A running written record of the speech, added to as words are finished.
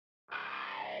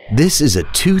This is a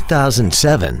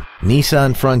 2007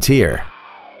 Nissan Frontier.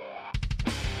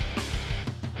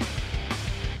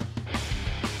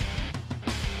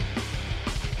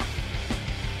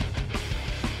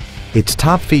 Its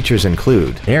top features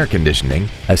include air conditioning,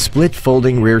 a split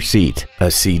folding rear seat,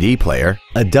 a CD player,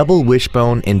 a double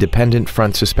wishbone independent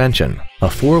front suspension, a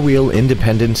four-wheel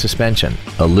independent suspension,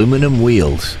 aluminum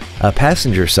wheels, a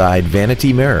passenger side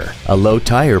vanity mirror, a low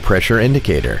tire pressure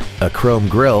indicator, a chrome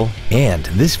grille, and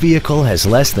this vehicle has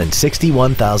less than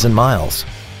 61,000 miles.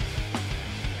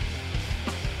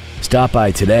 Stop by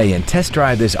today and test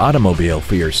drive this automobile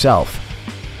for yourself.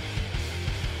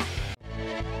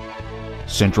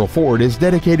 Central Ford is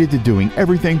dedicated to doing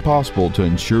everything possible to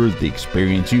ensure the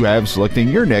experience you have selecting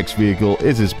your next vehicle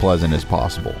is as pleasant as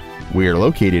possible. We are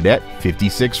located at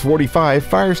 5645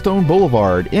 Firestone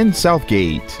Boulevard in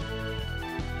Southgate.